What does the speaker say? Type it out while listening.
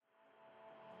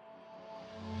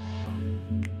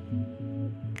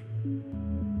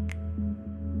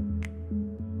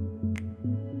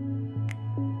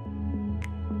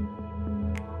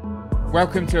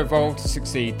Welcome to Evolve to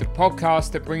Succeed, the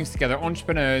podcast that brings together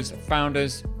entrepreneurs,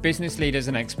 founders, business leaders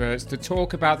and experts to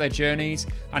talk about their journeys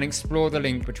and explore the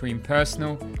link between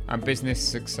personal and business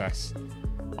success.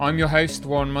 I'm your host,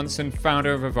 Warren Munson,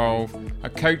 founder of Evolve, a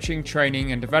coaching,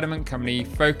 training and development company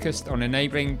focused on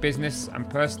enabling business and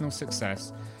personal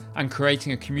success and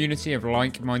creating a community of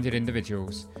like-minded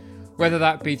individuals. Whether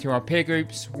that be through our peer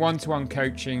groups, one-to-one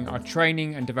coaching, our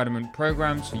training and development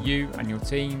programs for you and your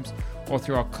teams, or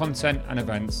through our content and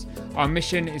events, our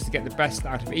mission is to get the best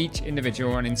out of each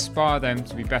individual and inspire them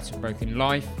to be better both in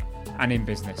life and in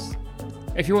business.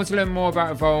 If you want to learn more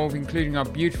about Evolve, including our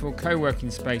beautiful co-working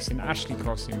space in Ashley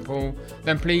Cross in Poole,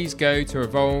 then please go to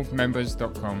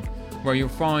evolvemembers.com, where you'll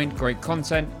find great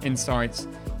content, insights,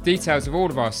 details of all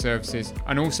of our services,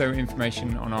 and also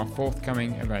information on our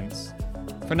forthcoming events.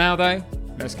 For now though,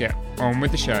 let's get on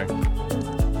with the show.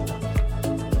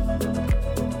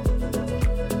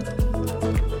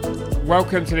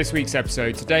 Welcome to this week's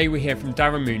episode. Today we hear from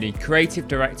Darren Mooney, Creative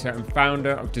Director and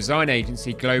Founder of design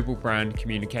agency Global Brand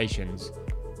Communications.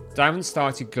 Darren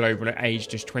started Global at age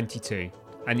just 22,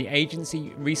 and the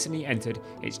agency recently entered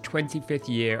its 25th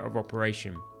year of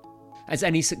operation. As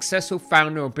any successful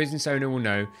founder or business owner will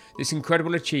know, this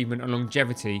incredible achievement and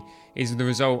longevity is the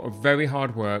result of very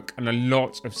hard work and a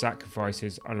lot of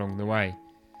sacrifices along the way.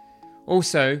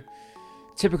 Also,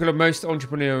 typical of most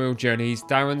entrepreneurial journeys,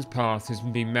 Darren's path has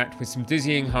been met with some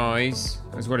dizzying highs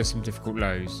as well as some difficult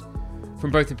lows,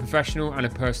 from both a professional and a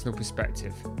personal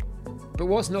perspective. But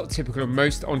what's not typical of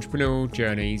most entrepreneurial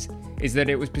journeys is that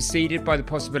it was preceded by the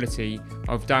possibility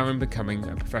of Darren becoming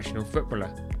a professional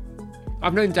footballer.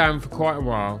 I've known Darren for quite a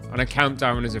while, and I count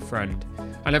Darren as a friend,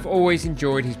 and I've always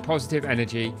enjoyed his positive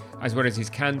energy as well as his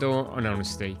candour and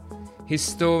honesty. His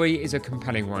story is a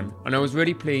compelling one, and I was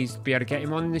really pleased to be able to get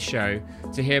him on the show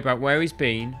to hear about where he's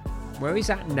been, where he's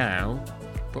at now,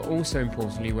 but also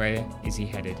importantly, where is he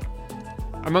headed.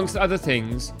 Amongst other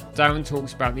things, Darren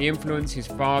talks about the influence his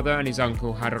father and his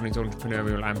uncle had on his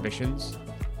entrepreneurial ambitions,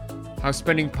 how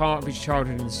spending part of his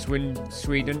childhood in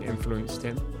Sweden influenced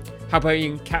him, how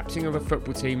being captain of a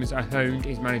football team has honed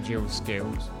his managerial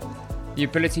skills, the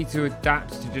ability to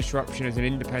adapt to disruption as an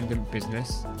independent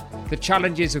business, the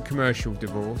challenges of commercial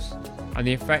divorce, and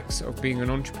the effects of being an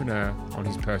entrepreneur on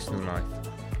his personal life.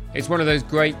 It's one of those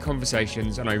great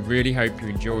conversations, and I really hope you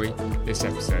enjoy this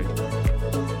episode.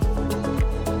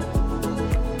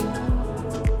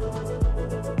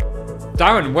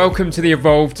 Darren, welcome to the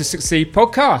Evolve to Succeed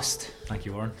podcast. Thank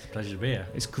you, Warren. Pleasure to be here.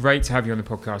 It's great to have you on the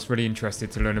podcast. Really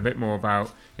interested to learn a bit more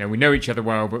about, we know each other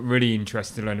well, but really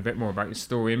interested to learn a bit more about your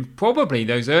story and probably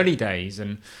those early days.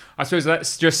 And I suppose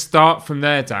let's just start from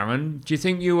there, Darren. Do you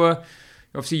think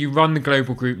obviously you run the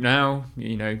Global Group now,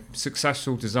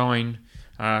 successful design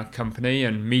company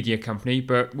and media company,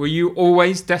 but were you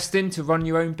always destined to run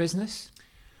your own business?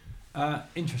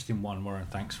 Interesting one, Warren.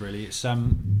 Thanks, really.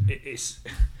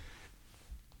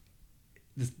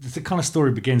 The kind of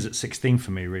story begins at 16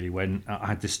 for me, really, when I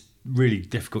had this really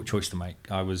difficult choice to make.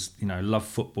 I was, loved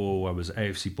football. I was at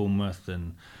AFC Bournemouth,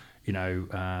 and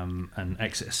and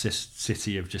Exeter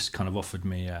City have just kind of offered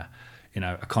me a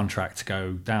contract to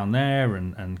go down there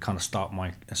and kind of start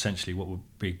my essentially what would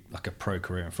be like a pro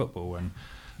career in football, and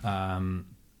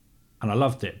I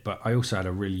loved it. But I also had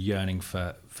a really yearning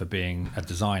for being a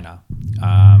designer,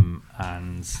 and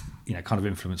kind of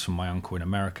influence from my uncle in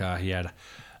America. He had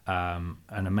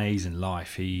an amazing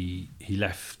life. He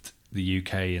left the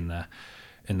UK in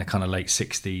the kind of late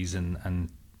 60s and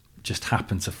just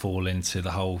happened to fall into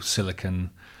the whole Silicon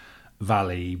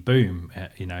Valley boom.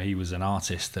 He was an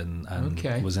artist and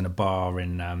was in a bar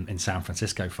in San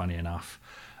Francisco, funny enough,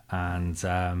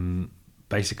 and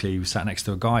basically he was sat next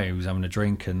to a guy who was having a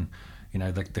drink, and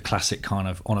the classic kind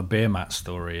of on a beer mat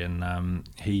story, and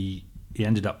he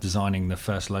ended up designing the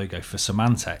first logo for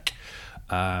Symantec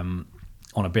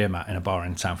on a beer mat in a bar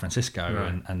in San Francisco,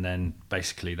 right. and then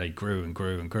basically they grew and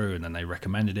grew and grew, and then they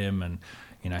recommended him, and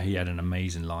he had an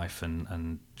amazing life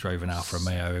and drove an Alfa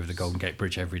Romeo over the Golden Gate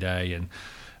Bridge every day, and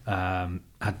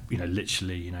had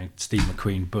literally Steve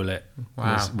McQueen Bullet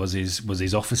was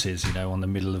his offices on the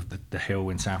middle of the hill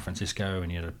in San Francisco,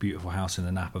 and he had a beautiful house in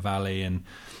the Napa Valley, and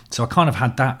so I kind of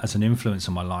had that as an influence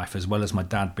on my life, as well as my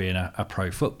dad being a pro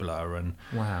footballer. And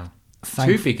wow.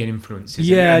 Two big influences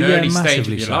in an early stage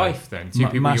of your life then. Two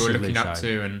people you were looking up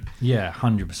to. And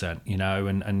 100%,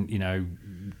 and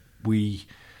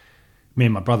me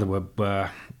and my brother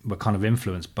were kind of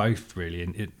influenced both, really.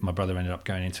 And my brother ended up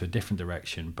going into a different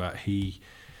direction, but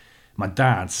my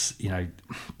dad's,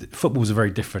 football was a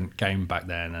very different game back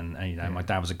then. And my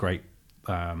dad was a great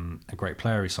a great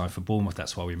player. He signed for Bournemouth.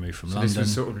 That's why we moved from London. This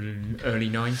was sort of early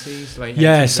 90s, late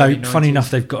 80s, so early 90s. Funny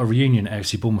enough, they've got a reunion at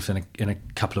AFC Bournemouth in a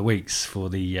couple of weeks for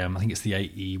the I think it's the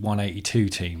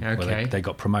 81-82 team where they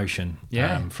got promotion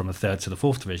from the 3rd to the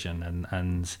 4th division,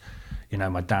 and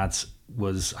my dad's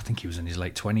was, I think he was in his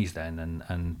late 20s then,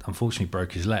 and unfortunately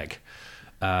broke his leg,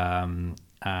 and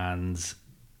this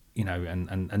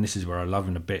is where I love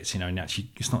him a bit, and actually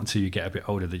it's not until you get a bit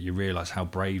older that you realise how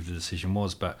brave the decision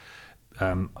was, but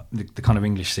the kind of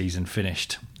English season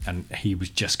finished and he was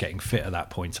just getting fit at that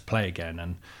point to play again,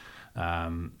 and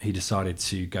he decided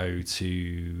to go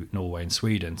to Norway and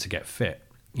Sweden to get fit.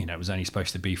 It was only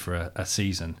supposed to be for a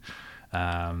season,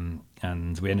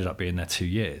 and we ended up being there 2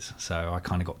 years, so I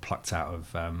kind of got plucked out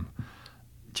of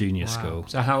junior school.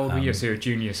 So how old were you? So you were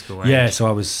junior school age? Yeah, so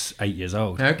I was 8 years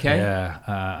old. Okay.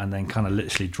 Yeah, and then kind of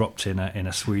literally dropped in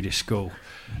a Swedish school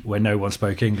where no one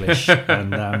spoke English,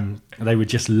 and they were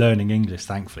just learning English,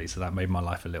 thankfully, so that made my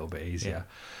life a little bit easier.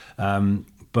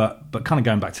 But kind of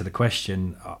going back to the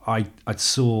question, I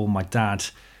saw my dad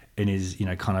in his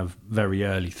kind of very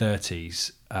early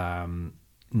 30s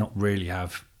not really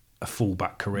have a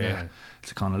fullback career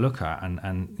to kind of look at,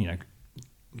 and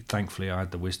thankfully I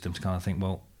had the wisdom to kind of think,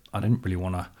 well, I didn't really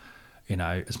want to,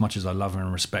 as much as I love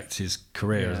and respect his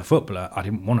career as a footballer, I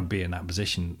didn't want to be in that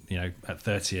position, at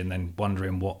 30 and then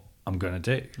wondering what I'm going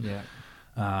to do.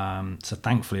 So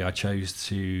thankfully I chose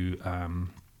to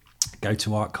go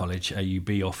to art college.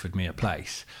 AUB offered me a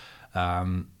place.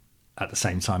 At the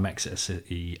same time, Exeter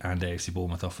City and AFC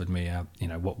Bournemouth offered me,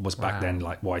 what was back then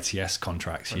like YTS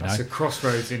contracts. That's a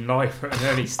crossroads in life at an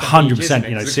early stage.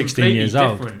 100%. 16 years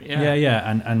old.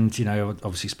 Yeah. And I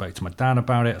obviously spoke to my dad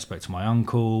about it. I spoke to my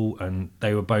uncle, and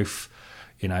they were both,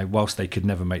 whilst they could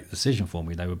never make the decision for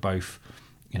me, they were both,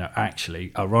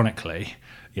 actually, ironically,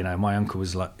 my uncle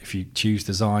was like, if you choose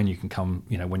design, you can come,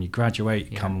 when you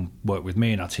graduate, come work with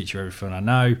me, and I'll teach you everything I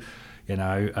know,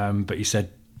 But he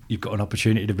said, you've got an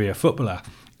opportunity to be a footballer.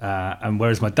 And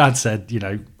whereas my dad said,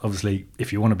 obviously,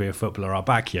 if you want to be a footballer, I'll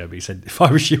back you. But he said, if I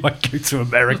was you, I'd go to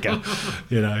America,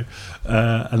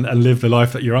 and live the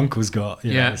life that your uncle's got.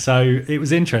 So it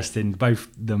was interesting. Both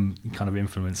them kind of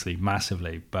influenced me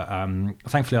massively. But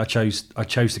thankfully, I chose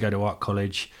to go to art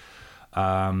college,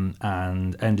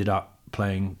 and ended up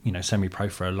playing, semi-pro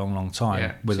for a long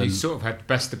time. So you sort of had the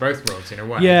best of both worlds in a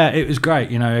way. Yeah, it was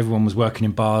great. Everyone was working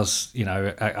in bars,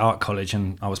 at art college,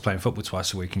 and I was playing football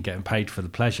twice a week and getting paid for the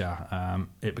pleasure.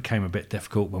 It became a bit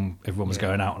difficult when everyone was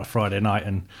going out on a Friday night,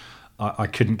 and I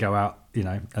couldn't go out,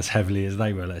 as heavily as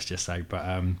they were, let's just say.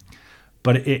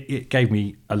 But it gave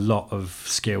me a lot of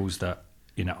skills that,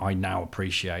 I now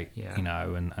appreciate,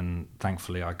 and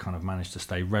thankfully I kind of managed to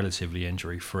stay relatively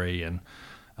injury-free, and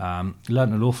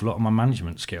learned an awful lot of my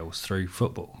management skills through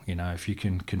football. If you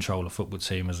can control a football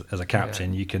team as a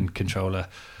captain, you can control a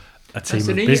team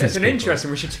of business That's an people.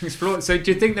 interesting, we should explore. So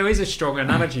do you think there is a strong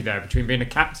analogy there between being a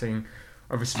captain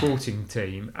of a sporting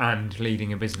team and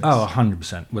leading a business? Oh,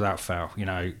 100%, without fail.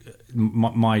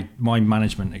 My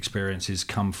management experiences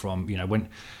come from,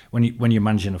 when you're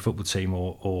managing a football team,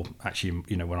 or actually,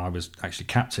 when I was actually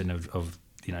captain of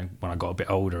when I got a bit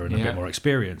older and a bit more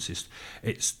experience,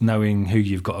 it's knowing who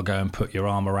you've got to go and put your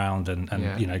arm around and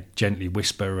gently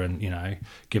whisper and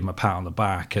give them a pat on the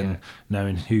back, and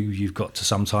knowing who you've got to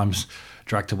sometimes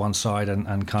drag to one side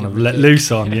and kind of let loose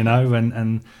on,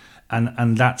 and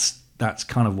that's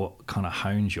kind of what kind of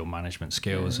hones your management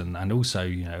skills, and also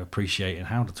appreciating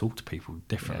how to talk to people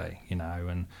differently,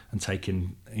 and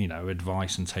taking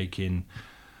advice and taking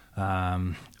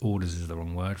orders is the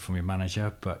wrong word from your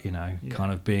manager, but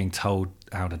kind of being told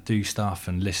how to do stuff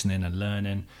and listening and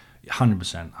learning.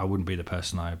 100%, I wouldn't be the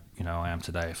person I am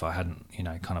today if I hadn't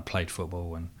kind of played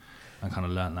football and kind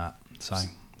of learnt that.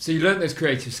 So you learnt those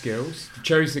creative skills,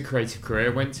 chose the creative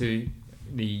career, went to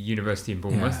the university in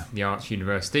Bournemouth, the Arts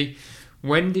University.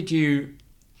 When did you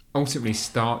ultimately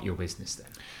start your business then?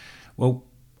 Well,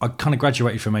 I kind of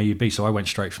graduated from AUB, so I went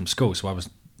straight from school. So I was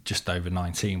just over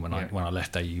 19 when I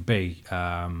left AUB,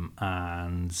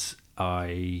 and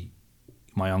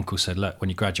my uncle said, look,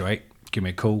 when you graduate, give me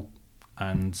a call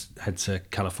and head to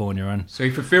California. And so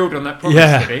he fulfilled on that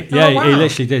promise, did he? He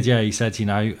literally did. He said,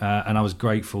 and I was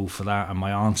grateful for that. And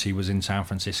my auntie was in San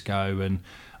Francisco, and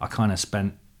I kind of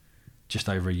spent just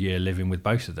over a year living with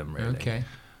both of them, really. Okay.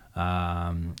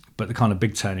 But the kind of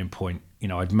big turning point,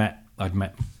 I'd met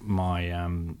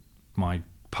my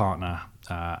partner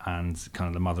and kind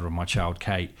of the mother of my child,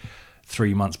 Kate,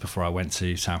 3 months before I went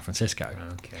to San Francisco.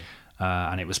 Okay.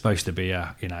 And it was supposed to be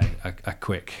a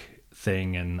quick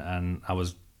thing, and I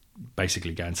was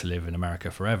basically going to live in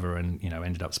America forever, and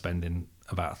ended up spending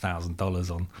about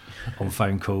 $1,000 on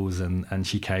phone calls, and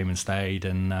she came and stayed,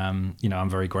 and I'm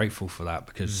very grateful for that,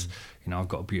 because I've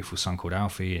got a beautiful son called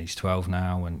Alfie, and he's 12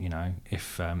 now, and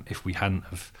if we hadn't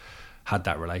have had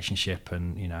that relationship,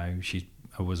 and she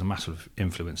was a massive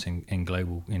influence in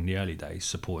Global in the early days,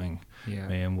 supporting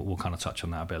me, and we'll kind of touch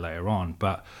on that a bit later on,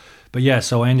 but yeah,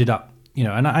 so I ended up,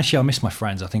 and actually I miss my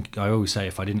friends. I think I always say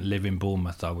if I didn't live in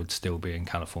Bournemouth, I would still be in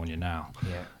California now.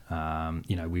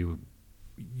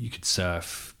 You could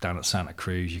surf down at Santa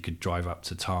Cruz, you could drive up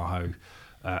to Tahoe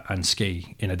and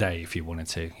ski in a day if you wanted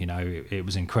to. It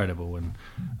was incredible, and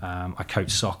I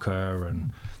coached soccer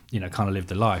and kind of lived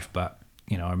the life. But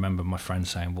I remember my friends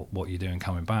saying, "What are you doing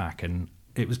coming back?" And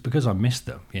it was because I missed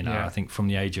them. I think from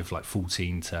the age of like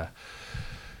 14 to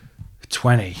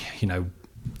 20,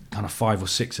 kind of 5 or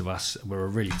 6 of us were a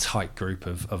really tight group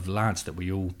of lads that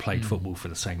we all played football for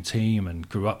the same team and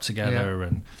grew up together,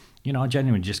 and I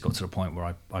genuinely just got to the point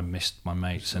where I missed my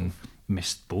mates and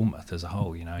missed Bournemouth as a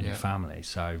whole, and your family.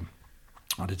 So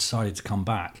I decided to come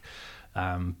back.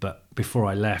 But before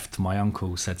I left, my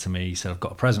uncle said to me, he said, "I've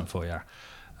got a present for you."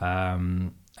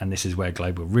 And this is where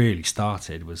Global really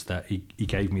started, was that he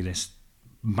gave me this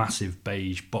massive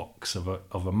beige box of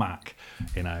a Mac.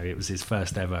 It was his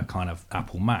first ever kind of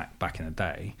Apple Mac back in the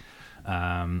day,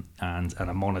 and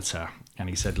a monitor. And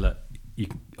he said, "Look, you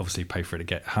can obviously pay for it to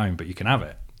get home, but you can have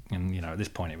it." And at this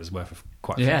point it was worth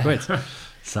quite a few quid.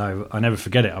 So I never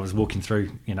forget it. I was walking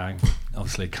through,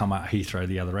 obviously come out Heathrow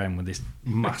the other end with this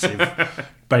massive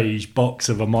beige box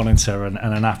of a monitor and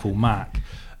an Apple Mac,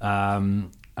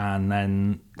 and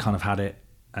then kind of had it,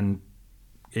 and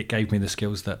it gave me the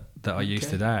skills that I use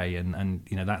today, and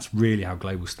that's really how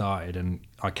Global started. And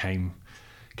I came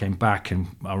back,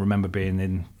 and I remember being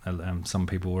in some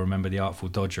people will remember the Artful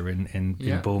Dodger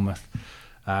in Bournemouth.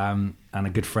 And a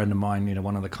good friend of mine,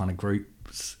 one of the kind of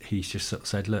groups, he's just sort of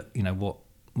said, "Look, what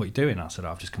are you doing?" I said,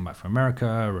 "I've just come back from America,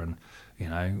 and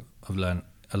I've learned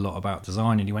a lot about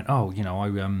design." And he went, "Oh,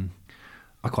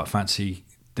 I quite fancy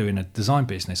doing a design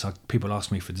business. People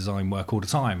ask me for design work all the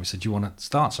time." He said, "Do you want to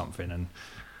start something?" And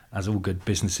as all good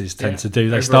businesses tend to do,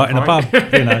 they start in a pub.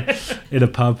 In a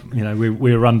pub. We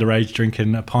were underage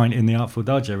drinking a pint in the Artful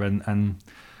Dodger, and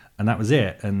that was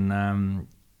it. And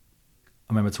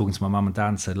I remember talking to my mum and dad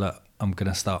and said, "Look, I'm going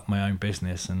to start my own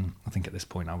business." And I think at this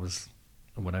point I was,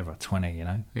 20,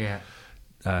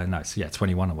 No, so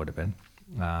 21 I would have been.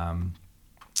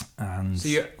 And so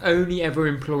your only ever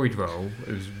employed role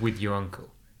was with your uncle?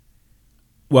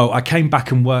 Well, I came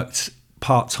back and worked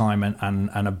part-time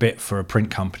and a bit for a print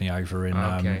company over in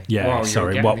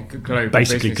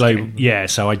basically Global.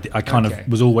 So I kind of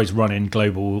was always running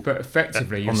Global, but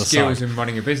effectively your skills in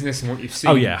running a business and what you've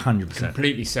seen 100%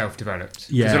 completely self-developed.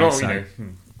 There's a lot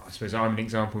I suppose I'm an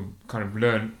example, kind of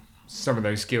learned some of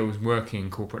those skills working in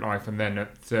corporate life, and then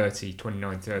at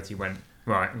 29, 30 went,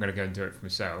 right, I'm going to go and do it for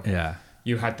myself.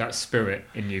 You had that spirit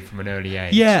in you from an early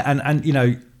age.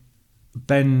 And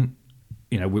Ben,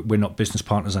 we're not business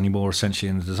partners anymore, essentially,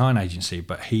 in the design agency,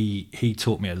 but he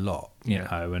taught me a lot,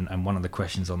 and one of the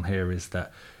questions on here is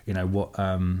that,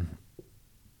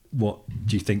 what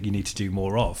do you think you need to do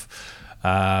more of?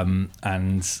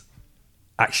 And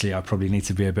actually, I probably need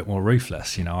to be a bit more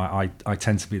ruthless. I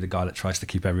tend to be the guy that tries to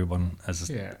keep everyone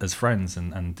as friends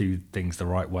and do things the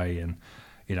right way, and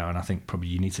I think probably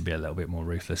you need to be a little bit more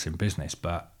ruthless in business,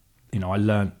 but I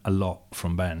learned a lot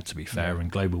from Ben, to be fair,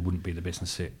 and Global wouldn't be the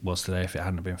business it was today if it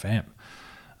hadn't been for him.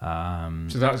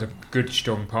 So that was a good,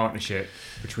 strong partnership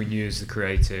between you as the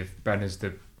creative, Ben as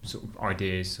the sort of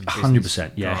ideas and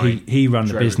 100%. He ran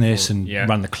the business and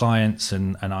ran the clients,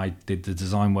 and I did the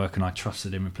design work, and I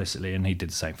trusted him implicitly, and he did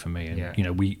the same for me.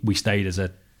 And we stayed as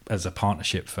a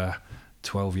partnership for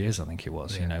 12 years, I think it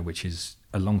was. Which is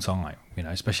a long time.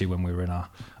 Especially when we were in our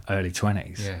early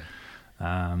 20s.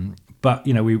 But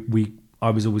I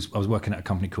was working at a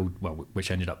company called, which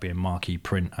ended up being Marquee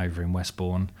Print over in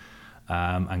Westbourne,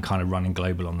 and kind of running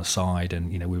Global on the side,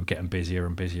 and we were getting busier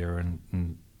and busier,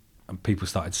 and people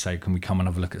started to say, "Can we come and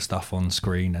have a look at stuff on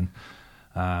screen?" And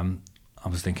I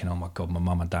was thinking, "Oh my God, my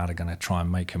mum and dad are going to try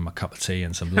and make him a cup of tea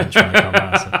and some lunch when they come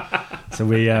out." So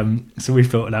we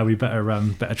thought, no, we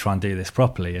better try and do this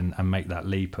properly and make that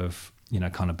leap of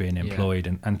kind of being employed.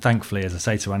 And thankfully, as I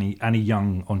say to any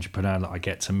young entrepreneur that I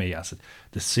get to meet, I said,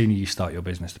 the sooner you start your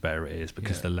business, the better it is,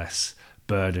 because the less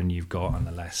burden you've got and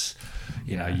the less,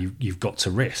 you've got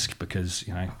to risk, because,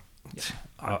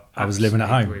 I was living at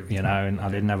Absolutely home, agree with and I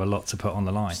didn't have a lot to put on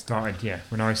the line.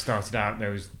 When I started out, there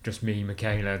was just me,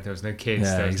 Michaela. There was no kids.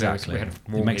 Yeah, there was exactly. We had a It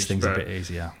mortgage, makes things a but bit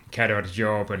easier. Michaela had a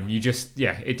job, and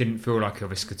it didn't feel like a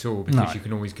risk at all, because No. you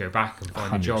can always go back and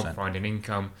find a 100%. job, find an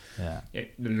income. Yeah.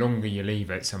 The longer you leave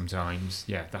it, sometimes,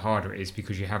 the harder it is,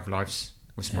 because you have life's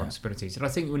responsibilities. And I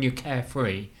think when you're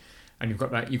carefree, and you've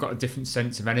got a different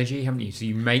sense of energy, haven't you? So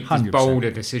you make these 100%.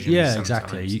 bolder decisions. Yeah, sometimes.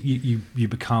 exactly. You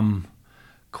become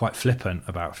quite flippant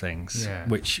about things,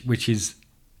 which is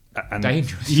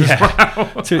dangerous. Yeah,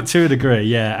 as well. to a degree,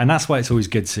 yeah. And that's why it's always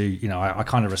good to, I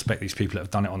kind of respect these people that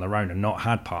have done it on their own and not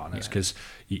had partners, because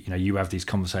you have these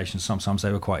conversations. Sometimes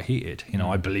they were quite heated.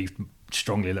 I believed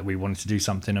strongly that we wanted to do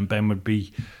something, and Ben would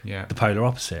be the polar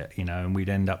opposite. And we'd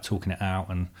end up talking it out,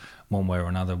 and one way or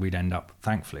another, we'd end up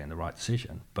thankfully in the right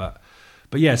decision. But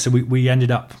yeah, so we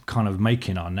ended up kind of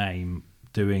making our name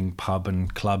doing pub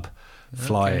and club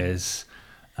flyers.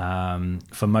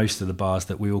 For most of the bars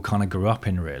that we all kind of grew up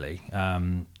in, really.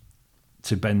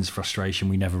 To Ben's frustration,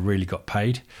 we never really got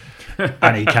paid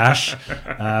any cash,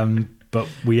 but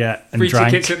we ate and Free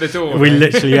drank. tickets at the door. We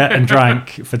literally ate and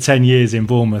drank for 10 years in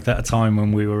Bournemouth at a time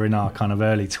when we were in our kind of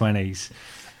early 20s,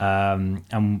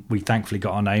 and we thankfully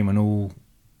got our name on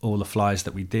all the flyers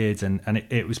that we did, and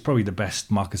it was probably the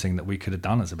best marketing that we could have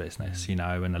done as a business,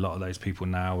 and a lot of those people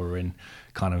now are in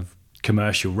kind of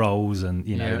commercial roles, and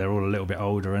they're all a little bit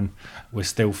older, and we're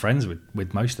still friends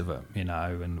with most of them,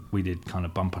 and we did kind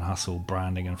of bump and hustle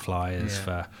branding and flyers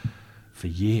for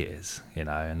years,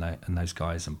 and those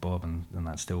guys and Bob and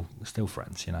that's still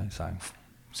friends,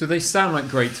 So they sound like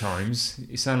great times.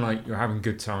 You sound like you're having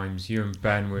good times. You and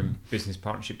Ben were in business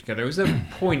partnership together. Was there a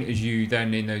point as you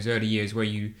then in those early years where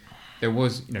you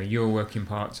were working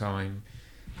part-time,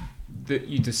 that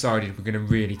you decided we're going to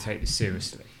really take this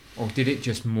seriously? Or did it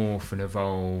just morph and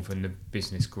evolve and the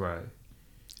business grow?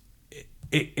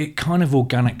 It kind of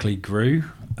organically grew,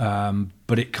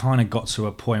 but it kind of got to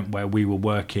a point where we were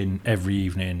working every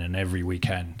evening and every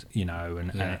weekend,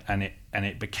 and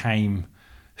it became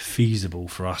feasible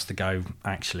for us to go,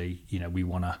 actually, we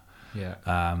want to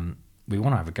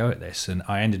have a go at this. And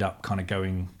I ended up kind of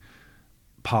going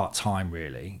part-time,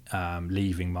 really,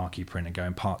 leaving Marquee Print and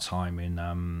going part-time in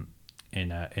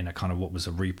a kind of what was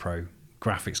a repro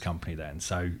graphics company then.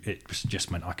 So it just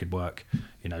meant I could work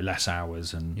less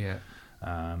hours, and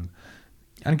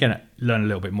again learn a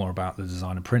little bit more about the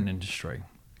design and print industry.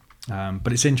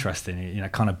 But it's interesting,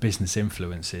 kind of business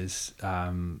influences.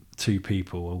 Two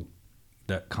people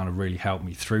that kind of really helped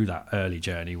me through that early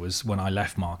journey was when I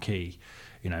left Marquee.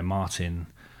 Martin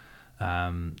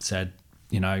said,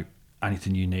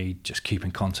 anything you need, just keep in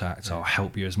contact. I'll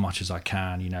help you as much as I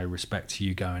can. Respect to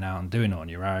you going out and doing it on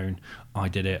your own. I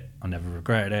did it. I never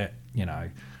regretted it.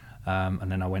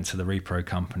 And then I went to the repro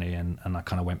company, and I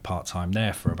kind of went part-time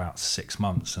there for about 6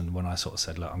 months. And when I sort of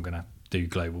said, look, I'm going to do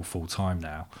global full-time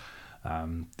now,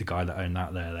 the guy that owned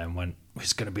that there then went,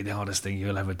 it's going to be the hardest thing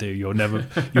you'll ever do. You'll never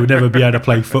be able to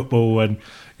play football, and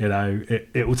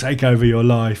it will take over your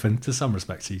life. And to some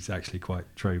respects, he's actually quite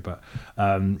true. But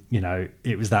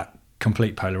it was that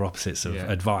complete polar opposites of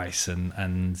advice,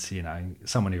 and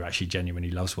someone who actually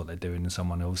genuinely loves what they're doing, and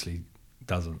someone who obviously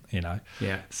doesn't.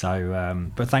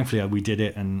 So but thankfully we did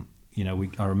it, and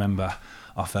I remember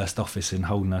our first office in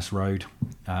Holderness Road.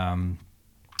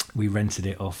 We rented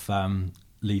it off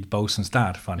Lee Bolson's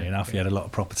dad, funny enough. He had a lot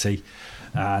of property,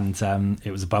 and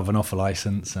it was above an offer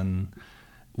license, and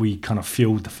we kind of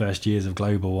fueled the first years of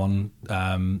Global on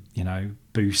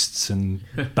boosts and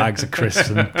bags of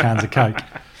crisps and cans of Coke.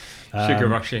 Sugar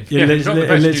rushing. It not the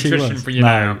best nutrition was. for you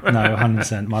no, now. No,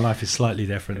 100%. My life is slightly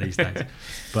different these days.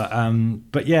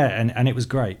 But yeah, and it was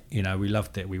great. We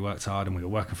loved it. We worked hard, and we were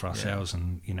working for ourselves,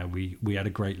 and we had a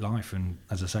great life. And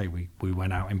as I say, we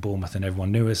went out in Bournemouth, and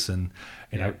everyone knew us, and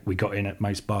we got in at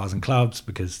most bars and clubs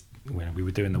because we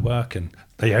were doing the work, and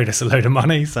they owed us a load of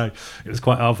money. So it was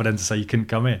quite hard for them to say you couldn't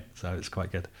come in. So it's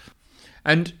quite good.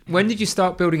 And when did you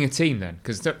start building a team then?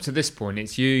 Because up to this point,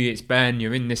 it's you, it's Ben,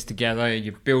 you're in this together,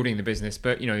 you're building the business.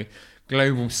 But,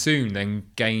 Global soon then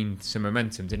gained some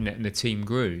momentum, didn't it? And the team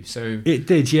grew. So it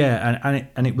did, yeah.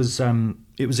 And it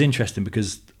was interesting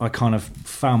because I kind of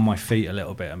found my feet a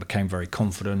little bit and became very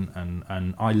confident.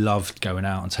 And I loved going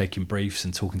out and taking briefs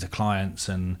and talking to clients.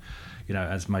 And,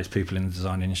 as most people in the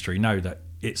design industry know, that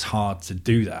it's hard to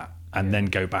do that and then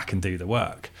go back and do the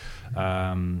work.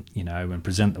 And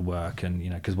present the work, and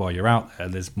because while you're out there,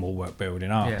 there's more work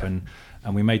building up, and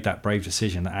we made that brave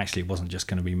decision that actually it wasn't just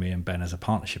going to be me and Ben as a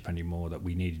partnership anymore, that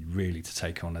we needed really to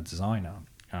take on a designer,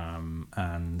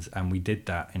 and we did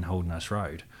that in Holderness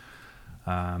Road,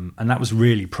 and that was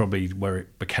really probably where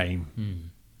it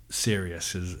became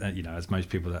serious as as most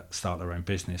people that start their own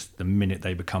business. The minute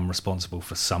they become responsible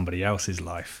for somebody else's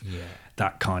life,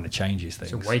 that kind of changes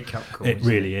things. It's a wake up call. It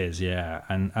really is, yeah.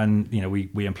 And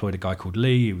we employed a guy called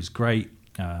Lee. He was great.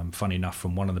 Funny enough,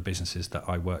 from one of the businesses that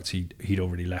I worked, he'd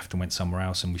already left and went somewhere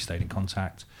else, and we stayed in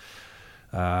contact.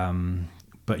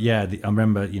 But yeah, I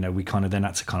remember we kind of then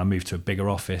had to kind of move to a bigger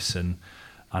office, and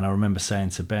I remember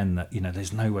saying to Ben that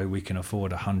there's no way we can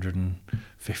afford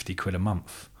 150 quid a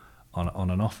month on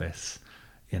an office,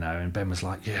 and Ben was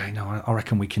like, I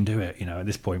reckon we can do it. At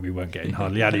this point we weren't getting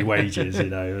hardly any wages,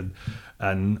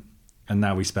 and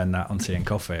now we spend that on tea and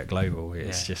coffee at Global.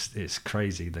 It's just, it's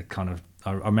crazy. The kind of,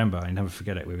 I remember, I never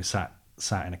forget it, we were sat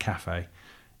in a cafe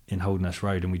in Holderness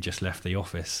Road, and we just left the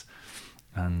office,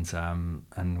 and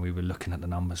we were looking at the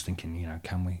numbers thinking,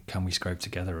 can we scrape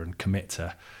together and commit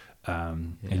to a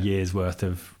year's worth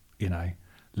of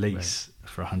lease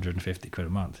for 150 quid a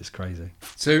month. Is crazy.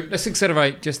 So let's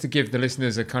accelerate, just to give the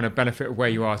listeners a kind of benefit of where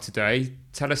you are today.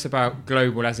 Tell us about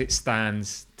Global as it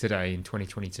stands today in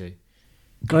 2022.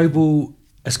 Global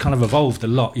has kind of evolved a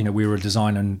lot. We were a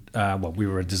design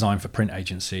for print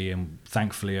agency, and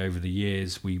thankfully over the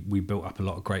years we built up a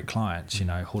lot of great clients.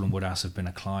 Hall & Woodhouse have been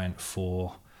a client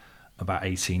for about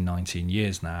 18, 19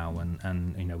 years now,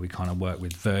 and we kind of worked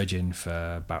with Virgin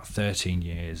for about 13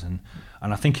 years, and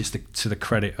I think it's to the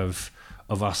credit of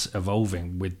us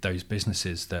evolving with those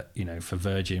businesses that for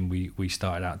Virgin we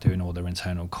started out doing all their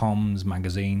internal comms,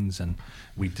 magazines, and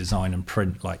we design and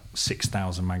print like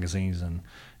 6,000 magazines and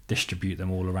distribute them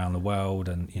all around the world,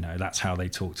 and that's how they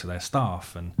talk to their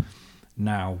staff. And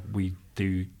now we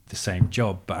do the same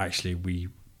job, but actually we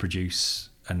produce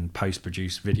and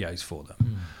post-produce videos for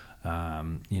them.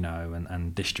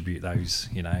 And distribute those,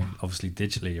 obviously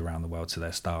digitally around the world to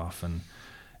their staff. And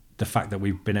the fact that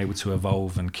we've been able to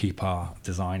evolve and keep our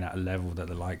design at a level that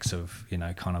the likes of,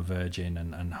 kind of Virgin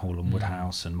and Hall &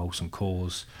 Woodhouse and Molson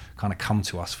Coors kind of come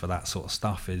to us for that sort of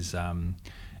stuff is,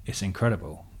 it's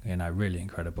incredible, really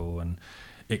incredible. And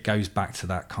it goes back to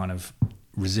that kind of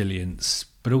resilience,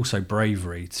 but also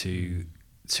bravery to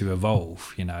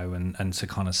evolve, and to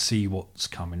kind of see what's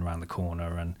coming around the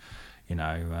corner. And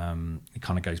it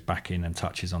kind of goes back in and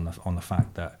touches on the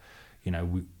fact that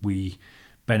we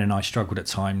Ben and I struggled at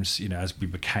times, as we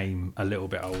became a little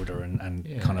bit older and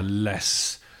kind of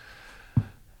less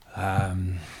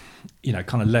kind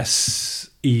of less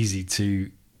easy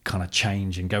to kind of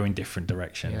change and go in different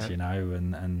directions,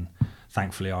 and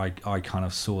thankfully I kind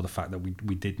of saw the fact that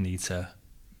we did need to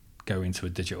go into a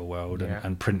digital world,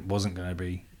 and print wasn't going to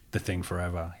be the thing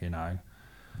forever,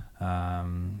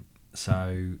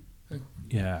 so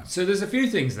yeah. So there's a few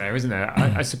things there, isn't there?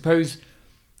 I suppose,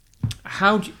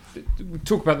 how do we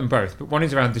talk about them both, but one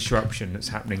is around disruption that's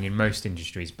happening in most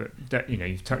industries, but that,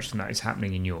 you've touched on that, it's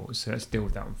happening in yours. So let's deal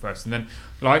with that one first. And then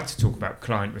I'd like to talk about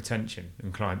client retention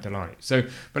and client delight.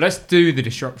 But let's do the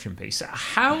disruption piece. So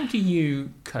how do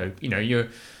you cope? You're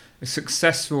a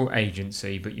successful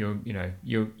agency, but you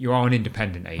are an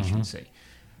independent agency. Mm-hmm.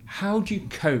 How do you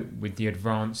cope with the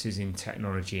advances in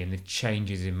technology and the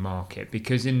changes in market?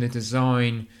 Because in the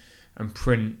design and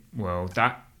print world,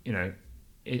 that,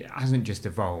 it hasn't just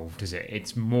evolved, has it?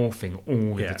 It's morphing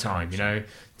all the time,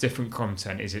 different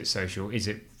content. Is it social? Is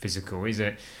it physical? Is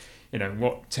it,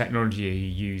 what technology are you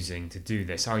using to do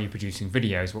this? Are you producing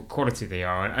videos? What quality they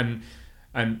are?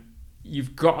 And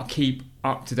you've got to keep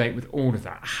up to date with all of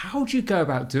that. How do you go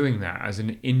about doing that as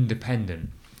an independent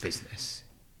business?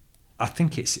 I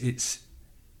think it's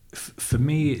for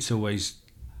me, it's always,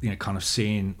 kind of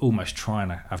seeing, almost trying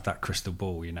to have that crystal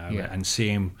ball, and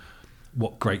seeing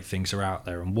what great things are out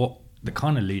there and what the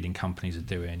kind of leading companies are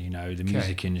doing, the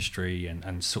music industry,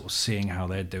 and sort of seeing how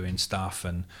they're doing stuff,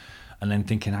 and then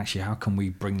thinking, actually, how can we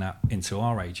bring that into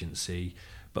our agency?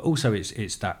 But also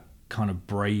it's that kind of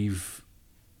brave,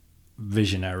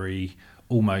 visionary,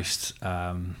 almost,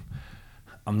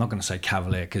 I'm not going to say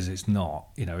cavalier, because it's not,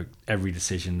 every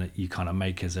decision that you kind of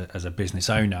make as a business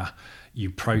owner, you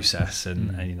process,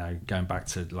 and going back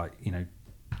to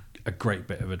a great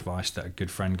bit of advice that a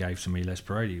good friend gave to me, Les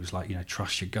Parodi, was like,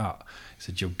 trust your gut. He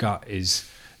said, your gut is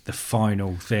the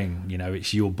final thing,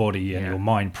 it's your body and your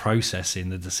mind processing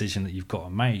the decision that you've got to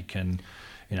make. And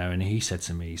he said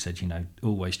to me,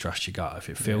 always trust your gut. If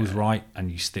it feels right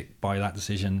and you stick by that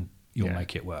decision, you'll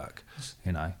make it work,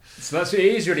 So it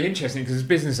is really interesting, because as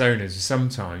business owners,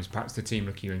 sometimes perhaps the team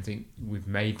look at you and think, we've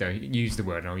made use the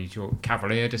word, and I'll use your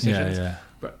cavalier decisions,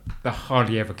 but they're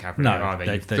hardly ever cavalier, are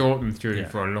they? You've thought them through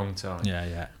for a long time.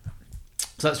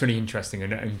 So that's really interesting,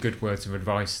 and good words of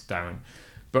advice, Darren.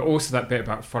 But also that bit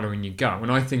about following your gut. When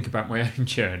I think about my own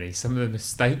journey, some of the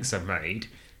mistakes I've made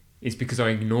is because I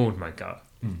ignored my gut.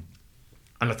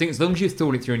 And I think as long as you've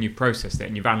thought it through and you've processed it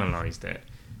and you've analysed it,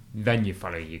 then you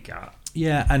follow your gut.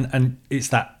 Yeah, and it's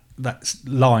that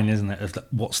line, isn't it, of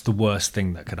what's the worst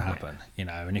thing that could happen, you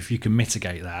know, and if you can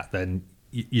mitigate that, then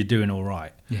you're doing all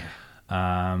right.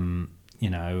 Yeah. You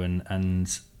know,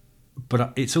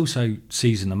 but it's also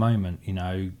seizing the moment, you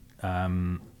know,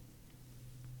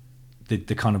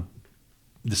 the kind of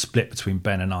the split between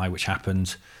Ben and I, which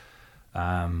happened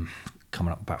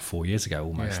coming up about 4 years ago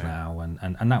almost now,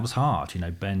 and that was hard. You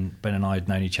know, Ben and I had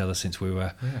known each other since we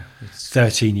were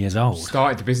 13 years old.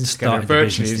 Started the business together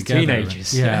virtually as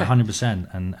teenagers. Yeah,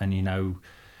 100%. And you know,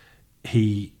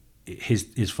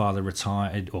 his father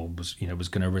retired, or was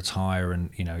going to retire, and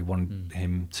you know, he wanted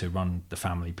him to run the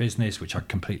family business, which I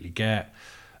completely get.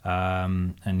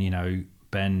 And you know,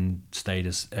 Ben stayed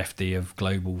as FD of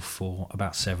Global for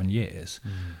about 7 years,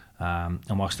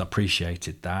 and whilst I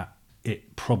appreciated that,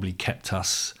 it probably kept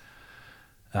us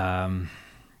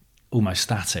almost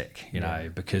static, you know,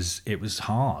 because it was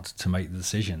hard to make the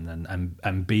decision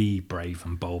and be brave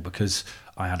and bold, because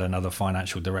I had another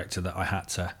financial director that I had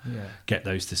to get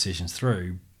those decisions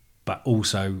through, but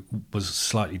also was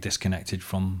slightly disconnected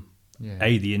from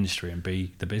A, the industry, and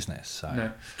B, the business. So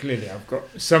no, clearly I've got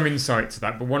some insight to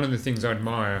that, but one of the things I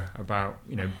admire about,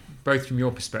 you know, both from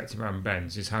your perspective and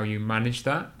Ben's, is how you manage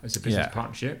that as a business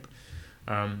partnership.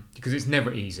 Because it's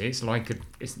never easy. It's like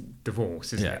it's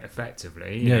divorce, isn't it?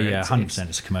 Effectively, you know, 100%.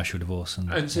 It's a commercial divorce,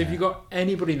 and so if you've got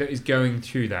anybody that is going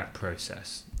through that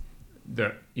process,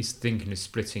 that is thinking of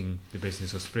splitting the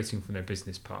business or splitting from their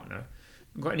business partner,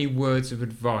 got any words of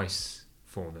advice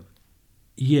for them?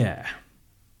 Yeah,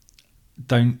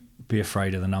 don't be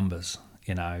afraid of the numbers.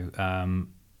 You know,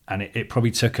 and it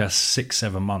probably took us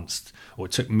 6-7 months, or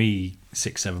it took me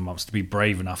 6-7 months to be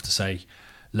brave enough to say,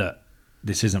 look,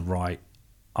 this isn't right.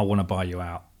 I want to buy you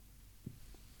out.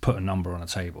 Put a number on a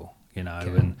table, you know.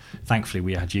 Okay. And thankfully,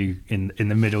 we had you in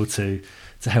the middle to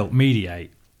help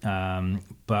mediate.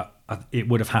 But it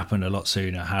would have happened a lot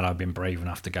sooner had I been brave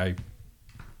enough to go.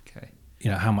 Okay.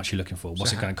 You know, how much are you looking for?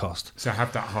 What's it going to cost? So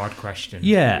have that hard question.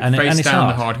 Yeah, and face down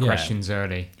hard. The hard questions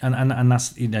early. And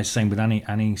that's, you know, same with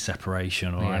any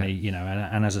separation or any, you know.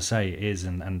 And as I say, it is.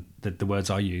 And the words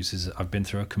I use is I've been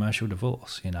through a commercial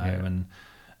divorce, you know,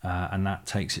 and that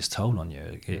takes its toll on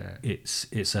you.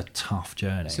 It's a tough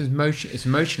journey. So it's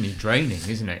emotionally draining,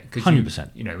 isn't it?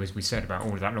 100%. You know, as we said about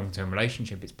all of that long-term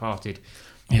relationship, it's parted.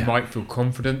 You might feel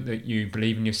confident that you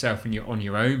believe in yourself and you're on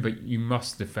your own, but you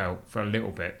must have felt for a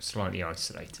little bit slightly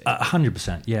isolated.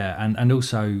 100%, yeah, and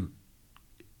also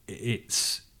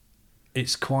it's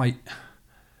quite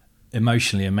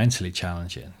emotionally and mentally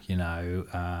challenging. You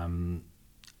know,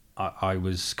 I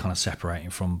was kind of separating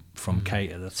from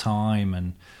Kate at the time,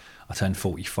 and I turned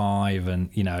 45, and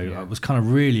you know, I was kind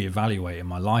of really evaluating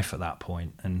my life at that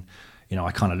point, and you know,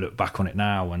 I kind of look back on it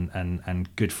now,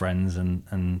 and good friends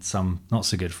and some not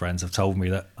so good friends have told me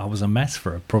that I was a mess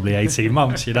for probably 18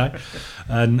 months, you know,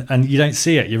 and you don't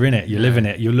see it, you're in it, you're living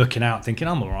it, you're looking out thinking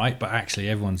I'm all right, but actually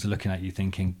everyone's looking at you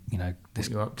thinking, you know,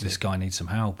 this guy needs some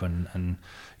help, and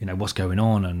you know, what's going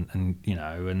on, and you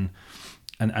know,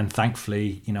 and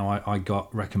thankfully, you know, I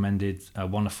got recommended a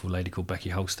wonderful lady called Becky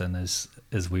Holston, as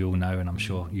we all know, and I'm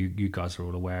sure you guys are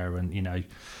all aware, and you know,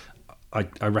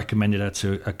 I recommended her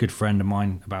to a good friend of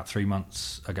mine about 3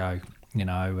 months ago, you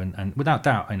know, and without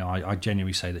doubt, you know, I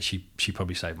genuinely say that she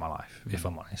probably saved my life, if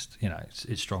I'm honest. You know,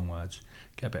 it's strong words,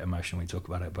 get a bit emotional when you talk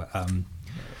about it,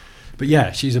 but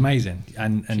yeah, she's amazing,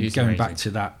 and she's going amazing. Back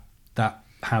to that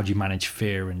how do you manage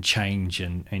fear and change,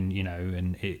 and you know,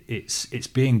 and it's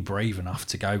being brave enough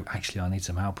to go, actually I need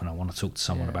some help and I want to talk to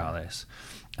someone about this,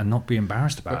 and not be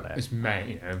embarrassed about it. As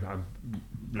May, you know, I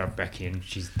love Becky, and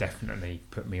she's definitely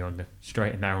put me on the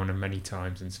straight and narrow on her many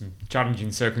times, and some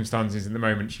challenging circumstances at the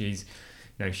moment. She's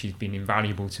been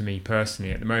invaluable to me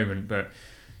personally at the moment, but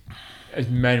as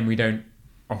men, we don't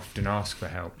often ask for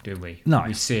help, do we? No.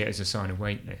 We see it as a sign of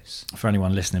weakness. For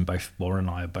anyone listening, both Warren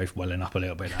and I are both welling up a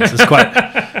little bit now. So it's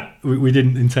quite. we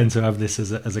didn't intend to have this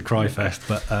as a cry fest,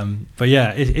 but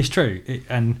yeah, it's true.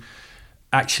 And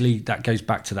actually, that goes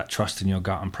back to that trust in your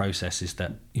gut and processes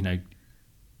that, you know,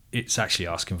 it's actually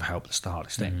asking for help that's the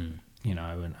hardest thing, you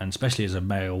know, and especially as a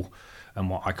male, and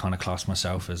what I kind of class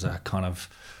myself as a kind of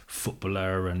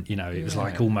footballer, and you know, it was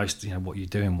like almost, you know, what you're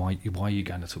doing, why are you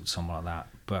going to talk to someone like that?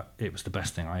 But it was the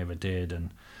best thing I ever did,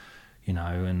 and you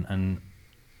know, and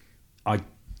I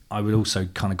would also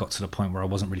kind of got to the point where I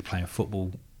wasn't really playing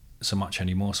football so much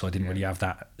anymore, so I didn't really have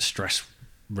that stress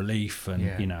relief,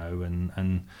 and you know,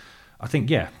 and I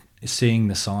think seeing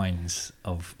the signs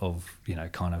of you know,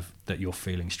 kind of that you're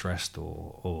feeling stressed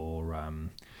or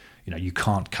you know, you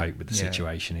can't cope with the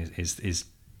situation is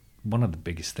one of the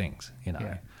biggest things, you know.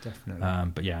 Yeah,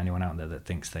 definitely. But yeah, anyone out there that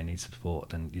thinks they need support,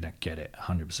 then, you know, get it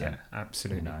 100%. Yeah,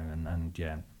 absolutely. You know, and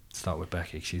yeah, start with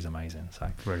Becky. She's amazing.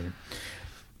 So brilliant.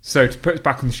 So to put us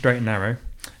back on the straight and narrow,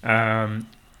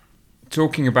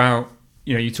 talking about,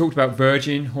 you know, you talked about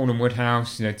Virgin, Hall and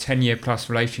Woodhouse, you know, 10-year plus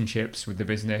relationships with the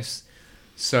business.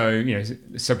 So, you know,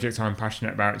 the subject I'm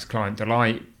passionate about is client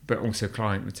delight, but also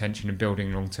client retention and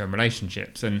building long-term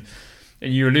relationships. And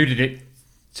you alluded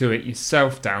to it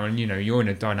yourself, Darren, you know, you're in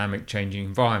a dynamic, changing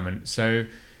environment. So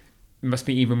it must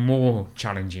be even more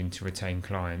challenging to retain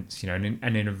clients, you know,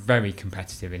 and in a very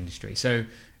competitive industry. So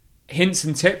hints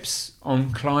and tips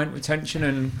on client retention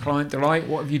and client delight.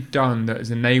 What have you done that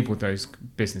has enabled those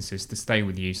businesses to stay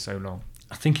with you so long?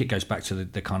 I think it goes back to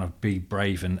the kind of be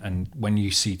brave, and when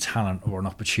you see talent or an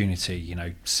opportunity, you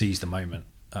know, seize the moment.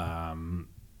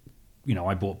 You know,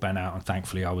 I bought Ben out, and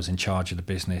thankfully I was in charge of the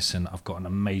business, and I've got an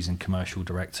amazing commercial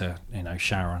director, you know,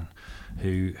 Sharon,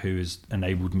 who has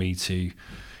enabled me to, you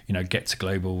know, get to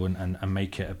global and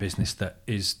make it a business that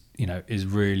is, you know, is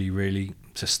really, really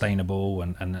sustainable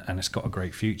and it's got a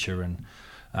great future. And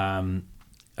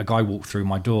a guy walked through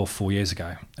my door 4 years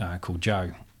ago called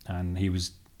Joe, and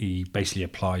he basically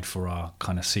applied for our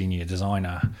kind of senior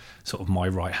designer, sort of my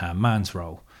right-hand man's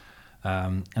role.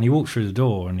 And he walked through the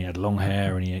door, and he had long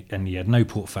hair, and he had no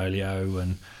portfolio.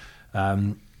 And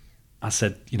I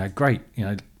said, you know, great, you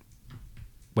know,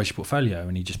 where's your portfolio?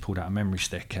 And he just pulled out a memory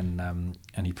stick and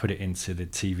he put it into the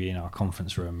TV in our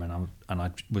conference room. And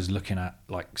I was looking at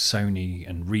like Sony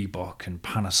and Reebok and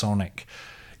Panasonic,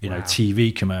 you know,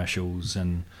 TV commercials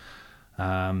and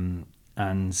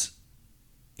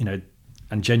you know,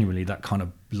 and genuinely that kind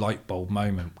of light bulb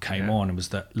moment came on, and was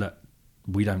that, look,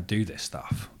 we don't do this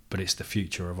stuff, but it's the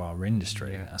future of our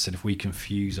industry. I said, if we can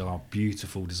fuse our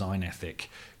beautiful design ethic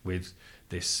with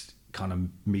this kind of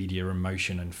media and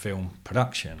motion and film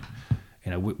production,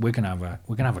 you know, we're gonna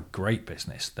have a great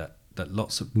business that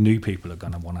lots of new people are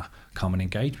gonna want to come and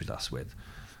engage with us with.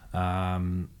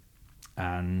 And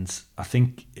I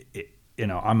think you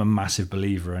know, I'm a massive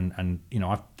believer, and you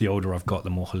know, the older I've got, the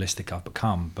more holistic I've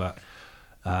become. But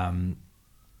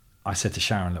I said to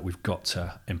Sharon that we've got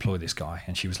to employ this guy,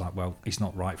 and she was like, well, he's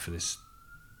not right for this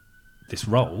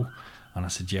role. And I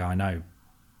said, yeah, I know,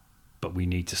 but we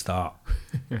need to start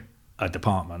a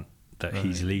department that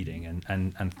he's leading,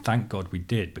 and thank God we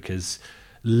did, because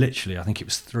literally I think it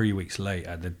was 3 weeks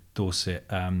later the Dorset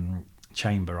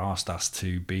Chamber asked us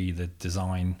to be the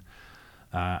design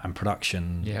and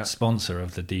production sponsor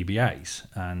of the DBAs,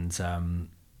 and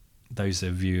those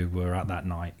of you who were at that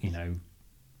night, you know,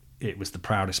 it was the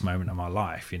proudest moment of my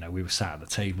life. You know, we were sat at the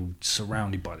table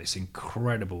surrounded by this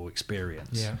incredible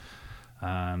experience.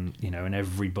 You know, and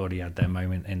everybody had their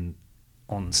moment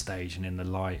on stage and in the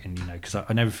light. And, you know, because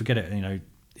I never forget it, you know,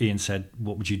 Ian said,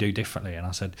 what would you do differently? And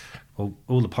I said, well,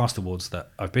 all the past awards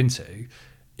that I've been to,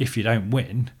 if you don't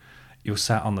win, you're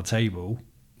sat on the table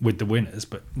with the winners,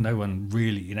 but no one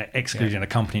really, you know, excluding a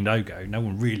company logo, no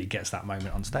one really gets that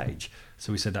moment on stage.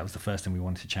 So we said that was the first thing we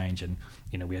wanted to change. And,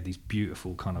 you know, we had these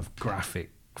beautiful kind of graphic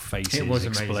faces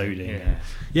exploding.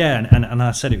 And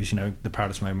I said it was, you know, the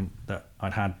proudest moment that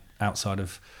I'd had outside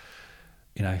of,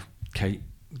 you know, Kate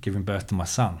giving birth to my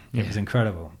son. It was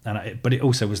incredible. But it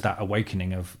also was that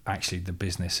awakening of actually the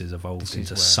business has evolved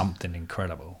into something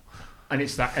incredible. And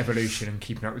it's that evolution and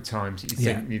keeping up with times that you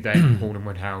think then Hall and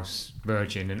Woodhouse,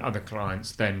 Virgin and other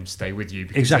clients then stay with you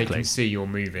because they can see you're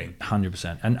moving.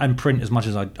 100%. And print, as much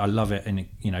as I love it, and,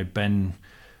 you know, Ben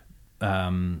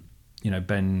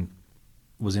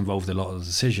was involved in a lot of the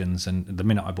decisions, and the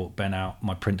minute I bought Ben out,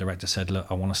 my print director said, look,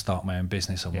 I want to start my own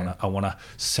business. I want to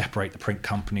separate the print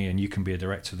company, and you can be a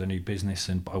director of the new business,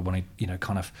 and I want to, you know,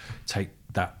 kind of take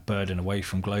that burden away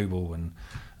from global and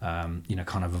you know,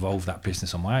 kind of evolve that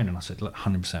business on my own. And I said, look,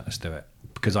 100%, let's do it.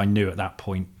 Because I knew at that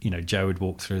point, you know, Joe had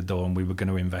walked through the door, and we were going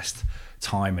to invest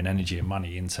time and energy and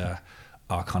money into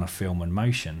our kind of film and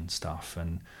motion stuff.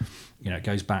 And, you know, it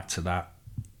goes back to that,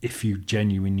 if you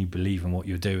genuinely believe in what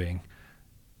you're doing,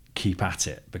 keep at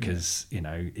it, because you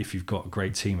know, if you've got a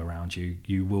great team around you,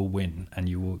 you will win and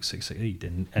you will succeed.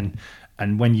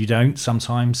 And when you don't,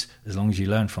 sometimes, as long as you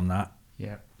learn from that,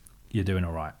 you're doing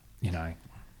all right, you know.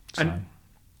 So. And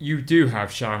you do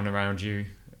have Sharon around you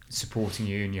supporting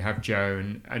you, and you have Joe,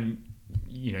 and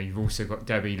you know, you've also got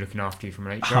Debbie looking after you from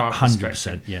an HR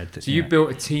perspective. 100%, So you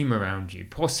built a team around you,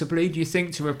 possibly, do you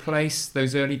think, to replace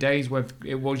those early days where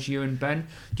it was you and Ben?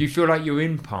 Do you feel like you're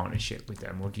in partnership with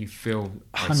them, or do you feel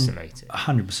isolated?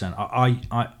 100%.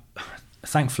 I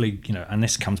thankfully, you know, and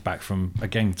this comes back from,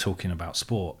 again, talking about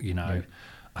sport, you know,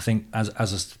 I think as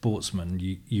a sportsman,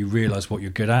 you realise what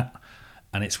you're good at,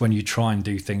 And it's when you try and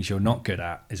do things you're not good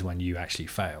at is when you actually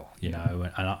fail, you know.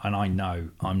 And I know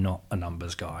I'm not a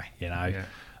numbers guy, you know.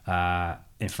 Yeah.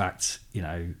 In fact, you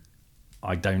know,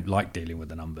 I don't like dealing with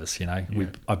the numbers, you know. Yeah.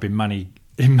 I've been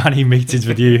in many meetings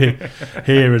with you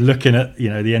here and looking at, you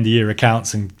know, the end of year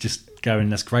accounts and just going,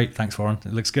 that's great, thanks Warren,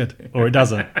 it looks good, or it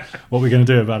doesn't. What are we going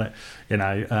to do about it, you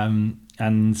know?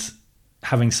 And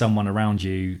having someone around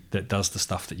you that does the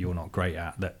stuff that you're not great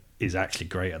at, that is actually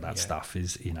great at that stuff,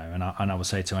 is, you know. And I would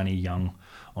say to any young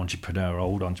entrepreneur,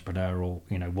 old entrepreneur, or,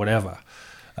 you know, whatever,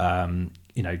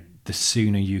 you know, the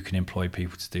sooner you can employ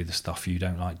people to do the stuff you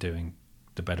don't like doing,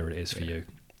 the better it is for you,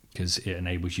 because it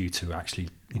enables you to actually,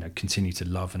 you know, continue to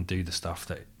love and do the stuff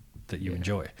that you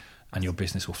enjoy, and your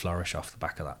business will flourish off the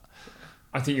back of that.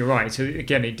 I think you're right. So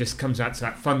again, it just comes back to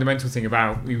that fundamental thing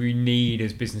about we need,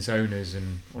 as business owners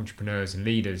and entrepreneurs and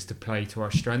leaders, to play to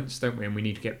our strengths, don't we? And we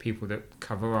need to get people that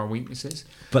cover our weaknesses.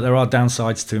 But there are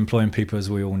downsides to employing people, as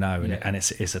we all know, and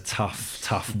it's a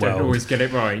tough world. Don't always get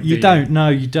it right. You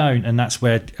don't, and that's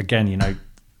where, again, you know,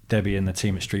 Debbie and the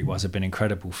team at Streetwise have been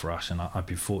incredible for us, and I've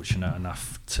been fortunate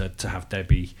enough to have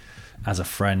Debbie as a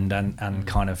friend and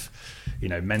kind of, you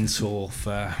know, mentor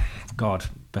for, God,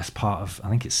 best part of, I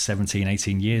think it's 17,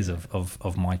 18 years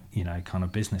of my, you know, kind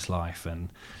of business life.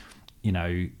 And, you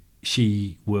know,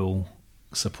 she will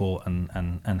support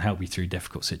and help you through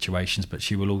difficult situations, but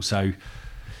she will also,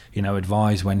 you know,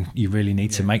 advise when you really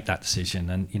need to make that decision.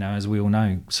 And, you know, as we all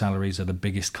know, salaries are the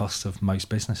biggest cost of most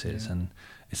businesses, and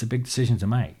it's a big decision to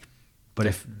make. But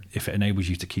if it enables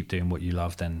you to keep doing what you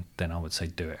love, then I would say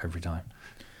do it every time.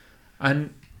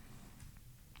 And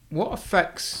what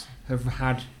effects have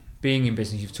had being in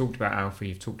business? You've talked about Alfie,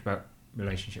 you've talked about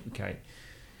relationship with Kate.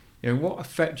 You know, what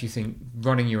effect do you think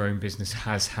running your own business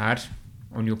has had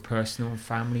on your personal and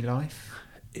family life?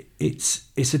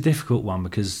 It's a difficult one,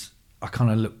 because I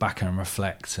kind of look back and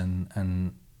reflect,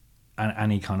 and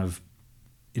any kind of,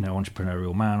 you know,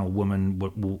 entrepreneurial man or woman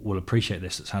will appreciate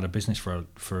this, that's had a business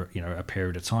for you know, a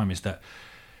period of time, is that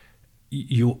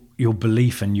your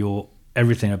belief and your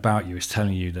everything about you is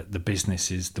telling you that the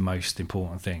business is the most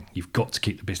important thing. You've got to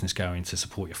keep the business going to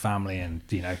support your family, and,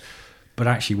 you know, but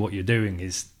actually what you're doing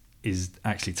is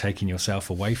actually taking yourself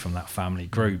away from that family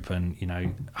group. And, you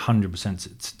know,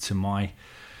 100% to my,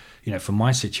 you know, for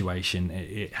my situation,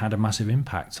 it had a massive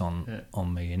impact on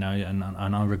me, you know, and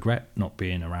I regret not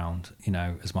being around, you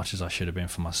know, as much as I should have been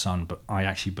for my son. But I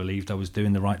actually believed I was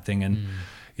doing the right thing, and,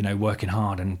 you know, working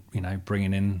hard, and, you know,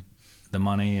 bringing in the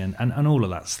money and all of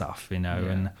that stuff, you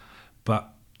know.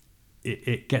 But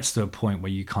it gets to a point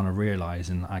where you kind of realise,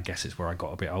 and I guess it's where I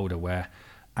got a bit older, where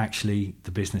actually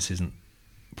the business isn't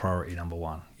priority number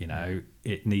one, you know.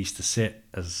 It needs to sit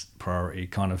as priority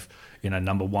kind of, you know,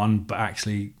 number one, but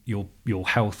actually your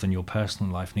health and your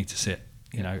personal life need to sit,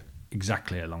 you know,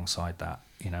 exactly alongside that,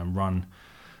 you know, and run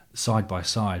side by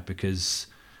side. Because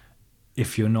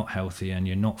if you're not healthy and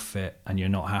you're not fit and you're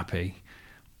not happy,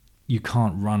 you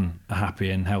can't run a happy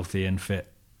and healthy and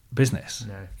fit business,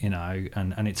 you know.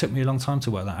 And it took me a long time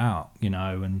to work that out, you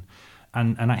know,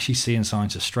 and actually seeing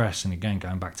signs of stress. And again,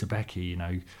 going back to Becky, you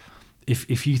know,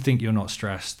 if you think you're not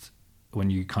stressed when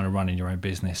you kind of run in your own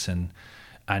business, and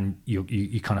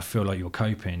you kind of feel like you're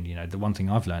coping, you know, the one thing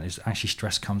I've learned is actually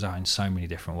stress comes out in so many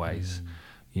different ways.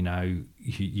 You know,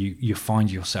 you find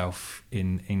yourself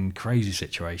in crazy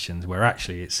situations where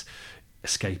actually it's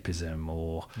escapism,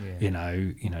 or you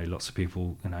know, lots of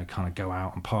people, you know, kind of go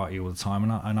out and party all the time,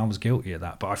 and I was guilty of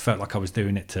that, but I felt like I was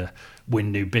doing it to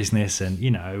win new business, and,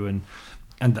 you know,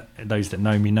 and those that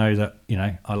know me know that, you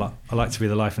know, I like to be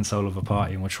the life and soul of a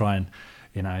party, and we'll try and,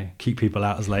 you know, keep people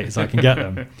out as late as I can get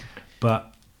them.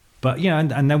 But you know,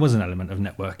 and there was an element of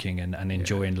networking and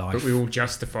enjoying life. But we all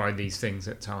justify these things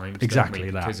at times.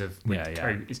 Exactly, don't we?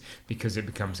 Because it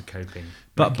becomes a coping.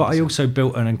 But I also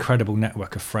built an incredible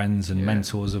network of friends and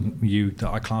mentors of you that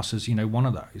I class as, you know, one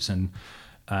of those. And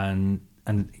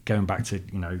going back to,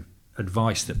 you know,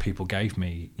 advice that people gave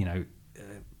me, you know,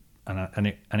 and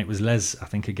it was Les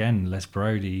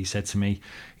Brody. He said to me,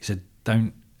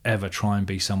 don't ever try and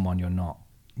be someone you're not,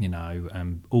 you know,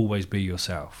 and always be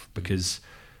yourself, because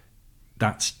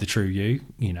that's the true you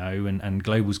know. And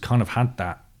Global's kind of had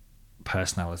that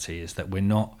personality, is that we're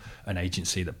not an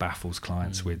agency that baffles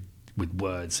clients with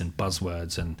words and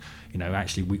buzzwords, and, you know,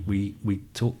 actually we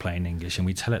talk plain English and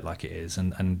we tell it like it is.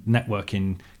 And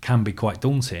networking can be quite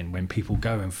daunting when people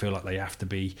go and feel like they have to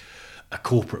be a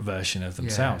corporate version of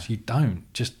themselves. You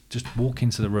don't. Just walk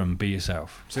into the room, be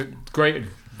yourself. So great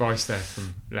advice there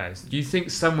from Les. Do you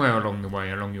think somewhere along the way,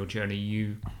 along your journey,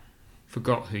 you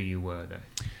forgot who you were there?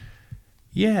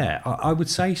 Yeah, I would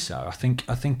say so. I think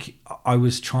I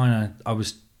was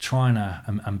trying to,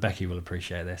 and Becky will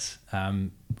appreciate this,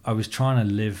 I was trying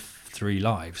to live 3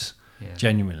 lives,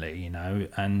 genuinely, you know,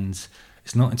 and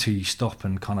it's not until you stop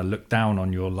and kind of look down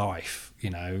on your life,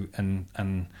 you know,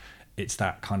 and it's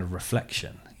that kind of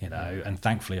reflection, you know, and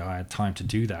thankfully I had time to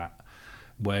do that,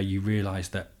 where you realise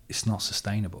that it's not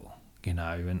sustainable, you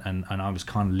know, and I was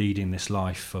kind of leading this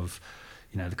life of,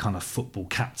 you know, the kind of football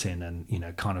captain and, you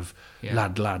know, kind of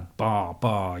lad,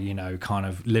 bar, you know, kind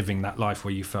of living that life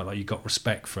where you felt like you got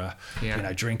respect for, you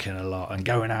know, drinking a lot and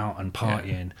going out and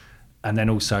partying. And then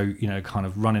also, you know, kind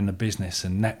of running the business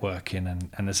and networking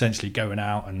and essentially going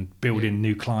out and building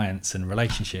new clients and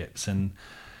relationships. And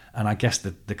I guess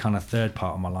the kind of third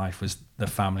part of my life was the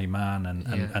family man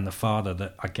and the father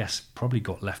that I guess probably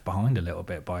got left behind a little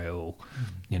bit by it all,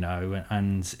 you know,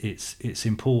 and it's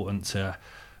important to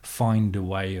find a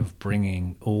way of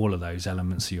bringing all of those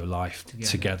elements of your life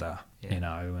together, you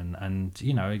know, and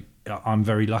you know, I'm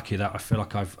very lucky that I feel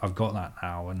like I've got that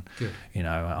now, and you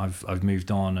know, I've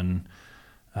moved on,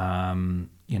 and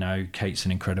you know, Kate's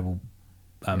an incredible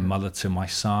mother to my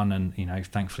son, and you know,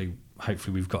 thankfully,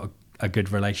 hopefully, we've got a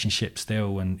good relationship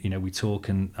still, and you know, we talk,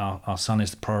 and our son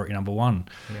is the priority number one,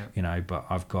 you know, but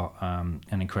I've got an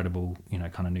incredible, you know,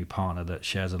 kind of new partner that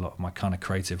shares a lot of my kind of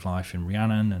creative life in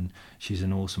Rhiannon, and she's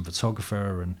an awesome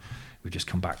photographer, and we've just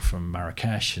come back from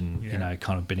Marrakesh, and you know,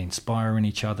 kind of been inspiring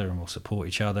each other, and we'll support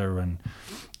each other, and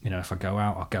you know, if I go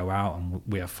out, I'll go out, and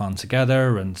we have fun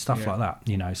together and stuff like that,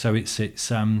 you know. So it's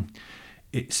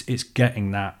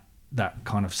getting that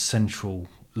kind of central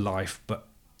life, but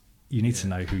you need to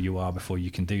know who you are before you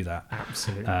can do that.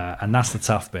 Absolutely. And that's the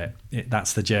tough bit.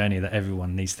 That's the journey that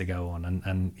everyone needs to go on.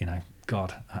 And you know,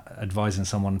 God, advising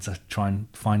someone to try and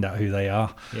find out who they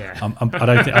are. Yeah. I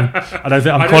don't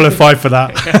think I'm qualified for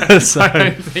that. So.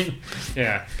 I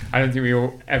don't think we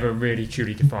all ever really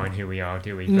truly define who we are,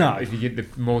 do we? But no. if you get the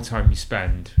more time you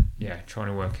spend, trying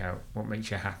to work out what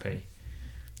makes you happy.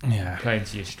 Playing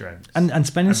to your strengths and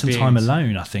spending some time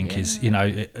alone, I think is, you know,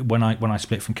 when I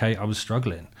split from Kate, I was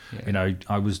struggling, you know,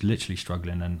 I was literally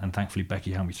struggling, and thankfully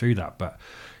Becky helped me through that. But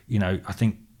you know, I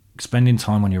think spending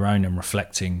time on your own and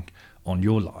reflecting on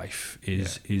your life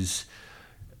is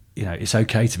you know, it's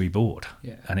okay to be bored,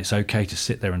 and it's okay to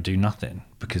sit there and do nothing,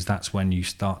 because that's when you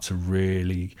start to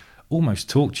really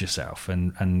almost talk to yourself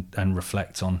and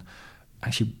reflect on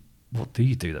actually what do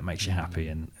you do that makes you happy,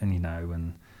 and you know,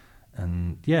 and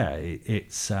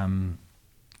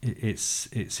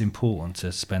it's important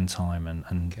to spend time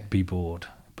and be bored,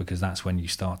 because that's when you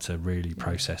start to really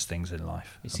process things in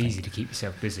life. It's easy to keep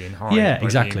yourself busy and high. Yeah,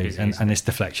 exactly. And it's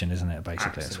deflection, isn't it?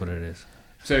 Basically, That's what it is.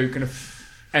 So, going to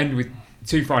end with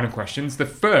 2 final questions. The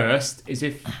first is,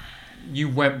 if you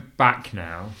went back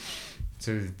now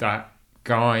to that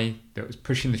guy that was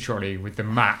pushing the trolley with the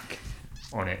Mac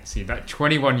on it, see that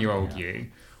 21-year-old you,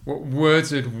 what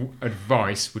words of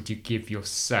advice would you give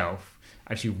yourself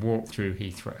as you walk through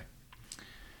Heathrow?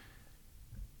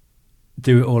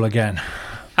 Do it all again.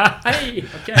 Hey,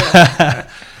 okay.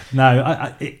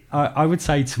 No, I would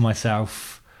say to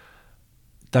myself,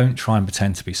 don't try and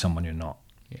pretend to be someone you're not.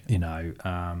 You know,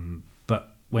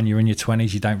 but when you're in your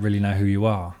 20s, you don't really know who you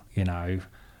are. You know,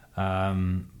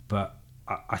 but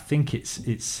I think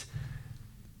it's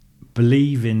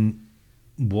believe in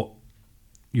what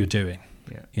you're doing.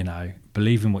 You know,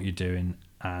 believe in what you're doing,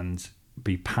 and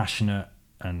be passionate,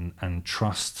 and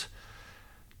trust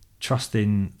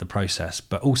in the process,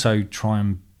 but also try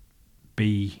and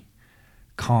be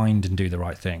kind and do the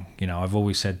right thing. You know, I've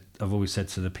always said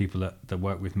to the people that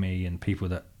work with me, and people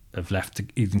that have left to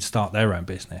even start their own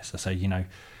business, I say, you know,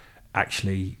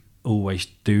 actually always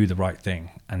do the right thing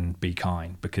and be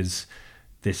kind, because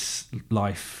this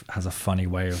life has a funny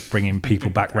way of bringing people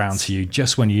back round to you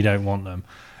just when you don't want them.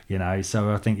 You know,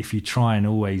 so I think if you try and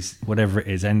always, whatever it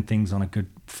is, end things on a good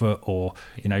foot, or,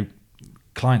 you know,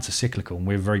 clients are cyclical, and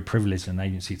we're very privileged in an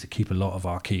agency to keep a lot of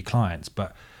our key clients,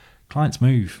 but clients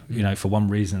move, you know, for one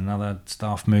reason or another,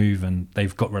 staff move, and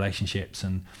they've got relationships,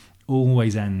 and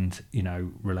always end, you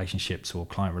know, relationships or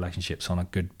client relationships on a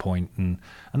good point. And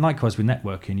likewise with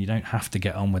networking, you don't have to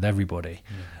get on with everybody.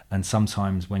 And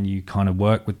sometimes when you kind of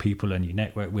work with people and you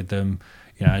network with them,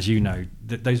 you know, as you know,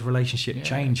 those relationships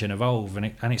change and evolve,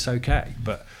 and it's okay.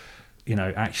 But, you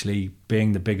know, actually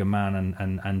being the bigger man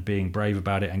and being brave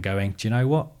about it, and going, do you know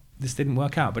what? This didn't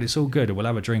work out, but it's all good. We'll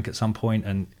have a drink at some point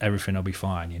and everything will be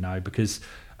fine, you know, because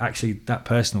actually that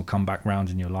person will come back round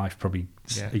in your life probably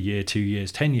a year, 2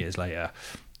 years, 10 years later,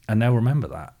 and they'll remember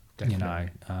that.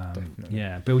 Definitely. You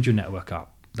know, build your network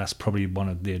up. That's probably one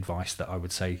of the advice that I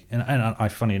would say. And I,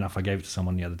 funny enough, I gave it to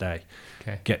someone the other day.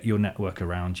 Get your network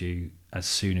around you as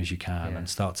soon as you can, and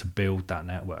start to build that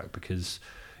network, because,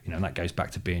 and that goes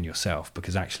back to being yourself,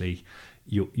 because actually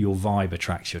your vibe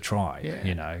attracts your tribe.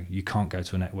 You can't go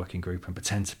to a networking group and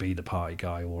pretend to be the party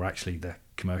guy or actually the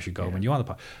commercial guy when you are the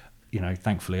party.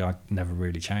 Thankfully I never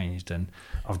really changed, and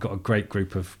I've got a great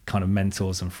group of kind of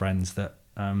mentors and friends that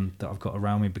I've got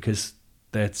around me because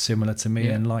they're similar to me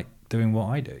and like doing what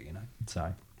I do,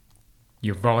 so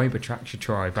your vibe attracts your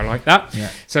tribe. I like that.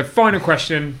 So final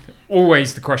question,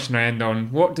 always the question I end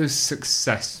on: what does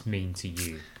success mean to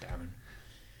you, Darren?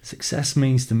 Success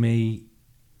means to me,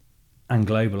 and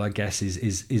global, I guess,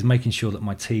 is making sure that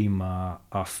my team are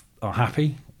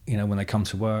happy, when they come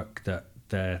to work, that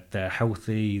they're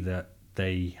healthy, that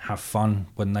they have fun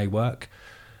when they work.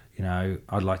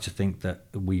 I'd like to think that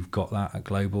we've got that at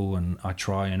Global, and I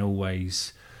try and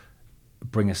always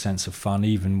bring a sense of fun,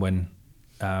 even when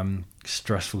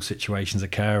stressful situations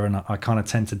occur. And I kind of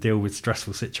tend to deal with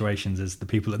stressful situations as the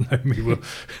people that know me will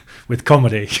with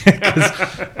comedy, because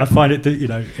I find it,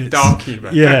 it's dark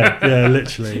humor. Yeah,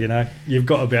 literally. You've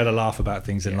got to be able to laugh about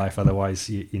things in life, otherwise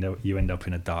you end up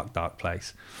in a dark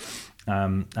place.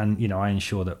 And I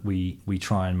ensure that we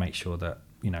try and make sure that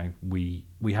we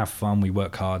have fun, we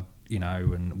work hard,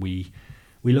 and we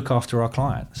look after our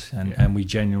clients, and we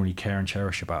genuinely care and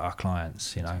cherish about our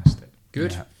clients.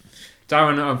 Good. Yeah.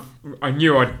 Darren, I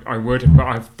knew I would, but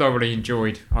I've thoroughly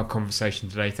enjoyed our conversation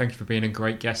today. Thank you for being a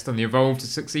great guest on the Evolve to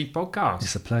Succeed podcast.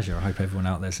 It's a pleasure. I hope everyone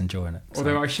out there's enjoying it.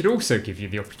 Although I should also give you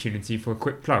the opportunity for a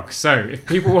quick plug. So if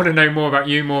people want to know more about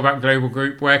you, more about Global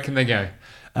Group, where can they go?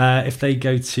 If they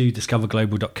go to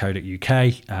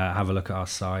discoverglobal.co.uk, have a look at our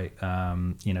site.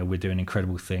 We're doing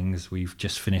incredible things. We've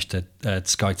just finished a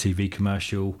Sky TV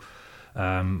commercial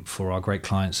for our great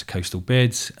clients, Coastal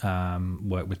Bids.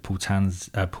 Worked with Paul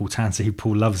Tansey,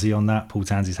 Paul Lovesy on that. Paul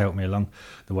Tansey's helped me along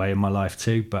the way in my life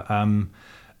too. But we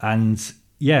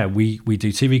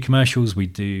do TV commercials, we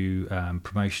do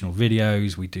promotional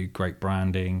videos, we do great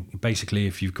branding. Basically,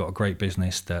 if you've got a great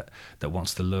business that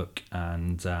wants to look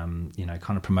and kind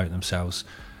of promote themselves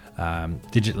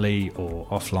digitally or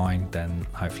offline, then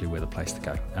hopefully we're the place to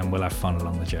go, and we'll have fun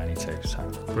along the journey too. So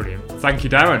brilliant. Thank you,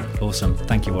 Darren. Awesome.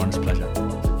 Thank you, Warren. It's a pleasure.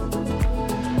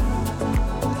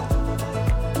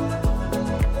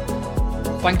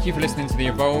 Thank you for listening to the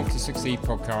Evolve to Succeed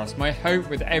podcast. My hope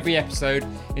with every episode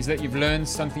is that you've learned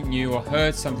something new or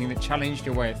heard something that challenged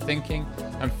your way of thinking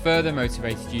and further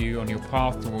motivated you on your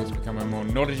path towards becoming a more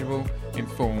knowledgeable,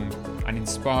 informed and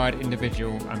inspired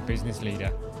individual and business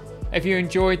leader. If you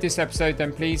enjoyed this episode,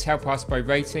 then please help us by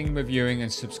rating, reviewing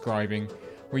and subscribing.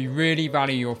 We really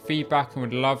value your feedback and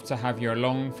would love to have you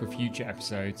along for future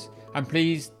episodes. And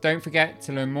please don't forget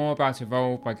to learn more about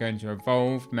Evolve by going to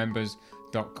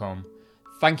evolvemembers.com.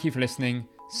 Thank you for listening.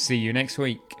 See you next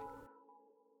week.